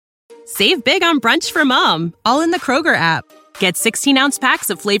Save big on brunch for mom, all in the Kroger app. Get 16-ounce packs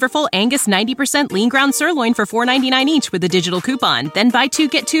of flavorful Angus 90% lean ground sirloin for $4.99 each with a digital coupon. Then buy 2,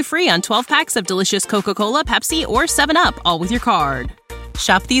 get 2 free on 12 packs of delicious Coca-Cola, Pepsi, or 7-Up, all with your card.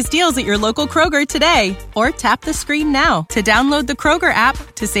 Shop these deals at your local Kroger today, or tap the screen now to download the Kroger app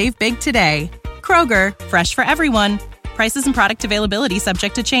to save big today. Kroger, fresh for everyone. Prices and product availability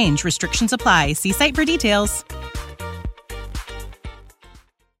subject to change. Restrictions apply. See site for details.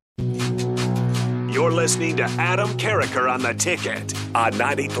 You're listening to Adam Carricker on The Ticket on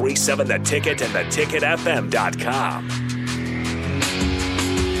 93.7 The Ticket and theticketfm.com.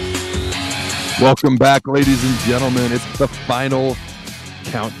 Welcome back, ladies and gentlemen. It's the final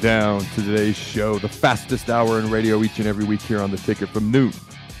countdown to today's show, the fastest hour in radio each and every week here on The Ticket from noon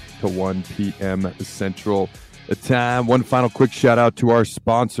to 1 p.m. Central Time. One final quick shout out to our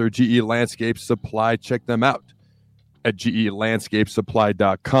sponsor, GE Landscape Supply. Check them out at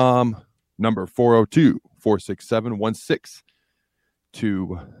gelandscapesupply.com. Number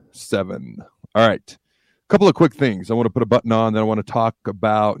 402-467-1627. All right. A couple of quick things. I want to put a button on. Then I want to talk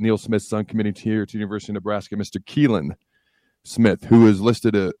about Neil Smith's son committing here to the University of Nebraska, Mr. Keelan Smith, who is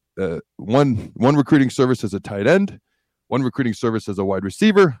listed one recruiting service as a tight end, one recruiting service as a wide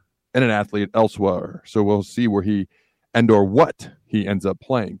receiver, and an athlete elsewhere. So we'll see where he or what he ends up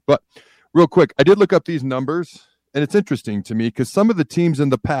playing. But real quick, I did look up these numbers. And it's interesting to me because some of the teams in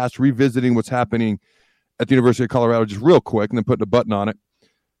the past, revisiting what's happening at the University of Colorado, just real quick, and then putting a button on it.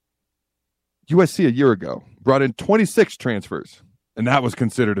 USC a year ago brought in 26 transfers, and that was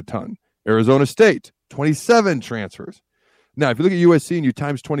considered a ton. Arizona State, 27 transfers. Now, if you look at USC and you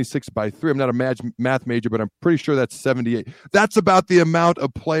times 26 by 3, I'm not a math major, but I'm pretty sure that's 78. That's about the amount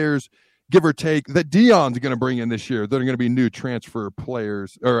of players, give or take, that Deion's going to bring in this year. They're going to be new transfer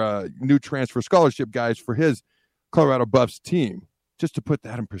players or new transfer scholarship guys for his Colorado Buffs team. Just to put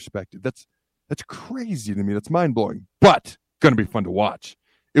that in perspective, that's crazy to me. That's mind-blowing, but going to be fun to watch.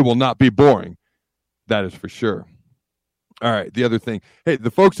 It will not be boring. That is for sure. All right, the other thing. Hey,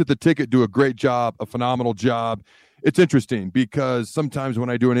 the folks at The Ticket do a great job, a phenomenal job. It's interesting because sometimes when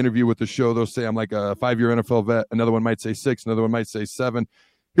I do an interview with the show, they'll say I'm like a 5-year NFL vet. Another one might say 6. Another one might say 7.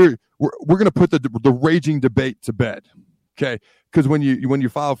 Here, we're going to put the raging debate to bed, okay? Because when you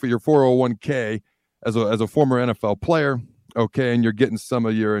file for your 401k, as a former NFL player, okay, and you're getting some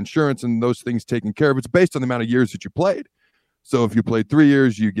of your insurance and those things taken care of, it's based on the amount of years that you played. So if you played 3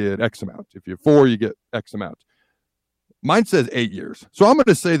 years, you get X amount. If you're 4, you get X amount. Mine says 8 years. So I'm going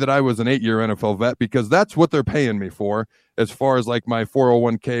to say that I was an 8-year NFL vet because that's what they're paying me for as far as like my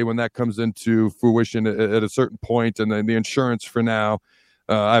 401k when that comes into fruition at a certain point, and then the insurance for now.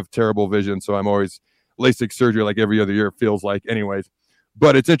 I have terrible vision, so I'm always LASIK surgery like every other year, it feels like anyways.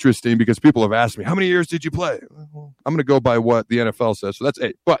 But it's interesting because people have asked me, how many years did you play? Well, I'm going to go by what the NFL says. So that's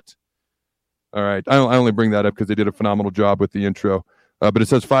 8. But, all right, I only bring that up because they did a phenomenal job with the intro. But it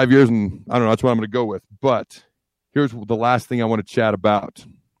says 5 years, and I don't know. That's what I'm going to go with. But here's the last thing I want to chat about.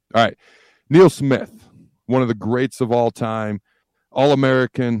 All right, Neil Smith, one of the greats of all time,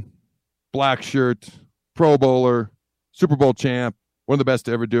 All-American, black shirt, Pro Bowler, Super Bowl champ, one of the best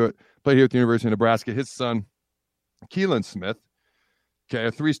to ever do it. Played here at the University of Nebraska. His son, Keelan Smith, okay,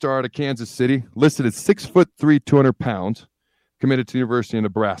 a 3-star out of Kansas City, listed at 6'3", 200 pounds, committed to the University of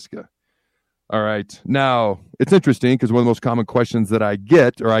Nebraska. All right. Now, it's interesting because one of the most common questions that I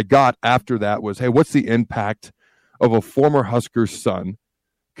got after that was, hey, what's the impact of a former Husker's son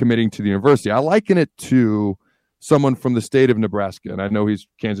committing to the university? I liken it to someone from the state of Nebraska, and I know he's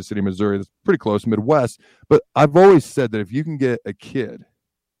Kansas City, Missouri. That's pretty close, Midwest. But I've always said that if you can get a kid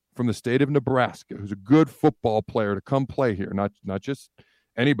from the state of Nebraska who's a good football player to come play here, not just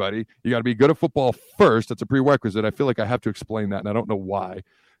anybody. You got to be good at football first. That's a prerequisite. I feel like I have to explain that, and I don't know why,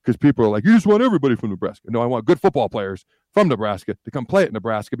 because people are like, you just want everybody from Nebraska. No, I want good football players from Nebraska to come play at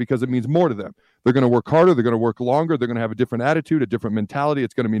Nebraska because it means more to them. They're going to work harder. They're going to work longer. They're going to have a different attitude, a different mentality.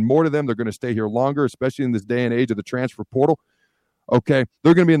 It's going to mean more to them. They're going to stay here longer, especially in this day and age of the transfer portal. Okay,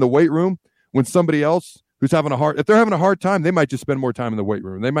 they're going to be in the weight room when somebody else if they're having a hard time, they might just spend more time in the weight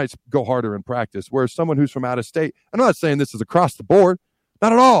room. They might go harder in practice. Whereas someone who's from out of state, I'm not saying this is across the board.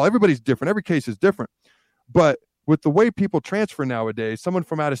 Not at all. Everybody's different. Every case is different. But with the way people transfer nowadays, someone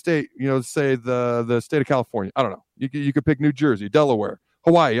from out of state, say the state of California, I don't know. You could pick New Jersey, Delaware,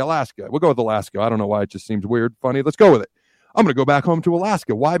 Hawaii, Alaska. We'll go with Alaska. I don't know why. It just seems weird, funny. Let's go with it. I'm going to go back home to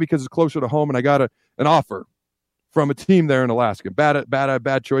Alaska. Why? Because it's closer to home, and I got an offer from a team there in Alaska.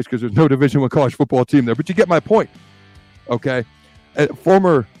 Bad choice because there's no Division I college football team there. But you get my point, okay? A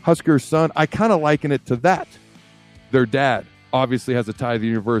former Huskers son, I kind of liken it to that. Their dad obviously has a tie to the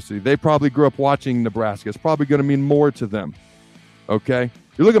university. They probably grew up watching Nebraska. It's probably going to mean more to them, okay?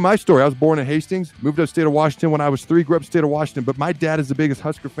 You look at my story. I was born in Hastings, moved to the state of Washington when I was 3, grew up in the state of Washington, but my dad is the biggest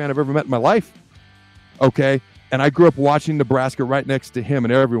Husker fan I've ever met in my life. Okay? And I grew up watching Nebraska right next to him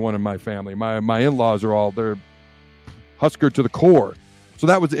and everyone in my family. My in-laws they're Husker to the core. So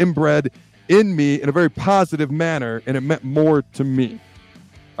that was inbred in me in a very positive manner, and it meant more to me.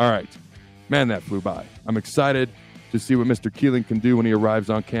 All right. Man, that flew by. I'm excited to see what Mr. Keelan can do when he arrives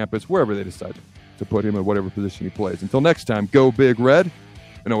on campus, wherever they decide to put him in whatever position he plays. Until next time, go Big Red,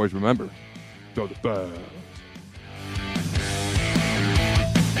 and always remember, go the Birds.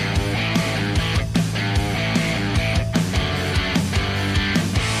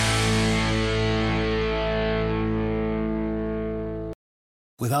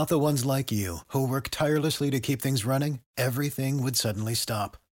 Without the ones like you, who work tirelessly to keep things running, everything would suddenly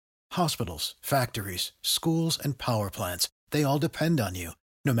stop. Hospitals, factories, schools, and power plants, they all depend on you.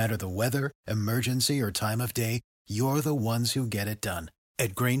 No matter the weather, emergency, or time of day, you're the ones who get it done.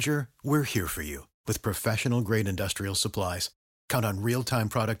 At Grainger, we're here for you with professional-grade industrial supplies. Count on real-time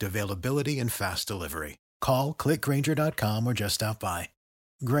product availability and fast delivery. Call, click Grainger.com, or just stop by.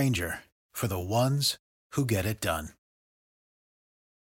 Grainger, for the ones who get it done.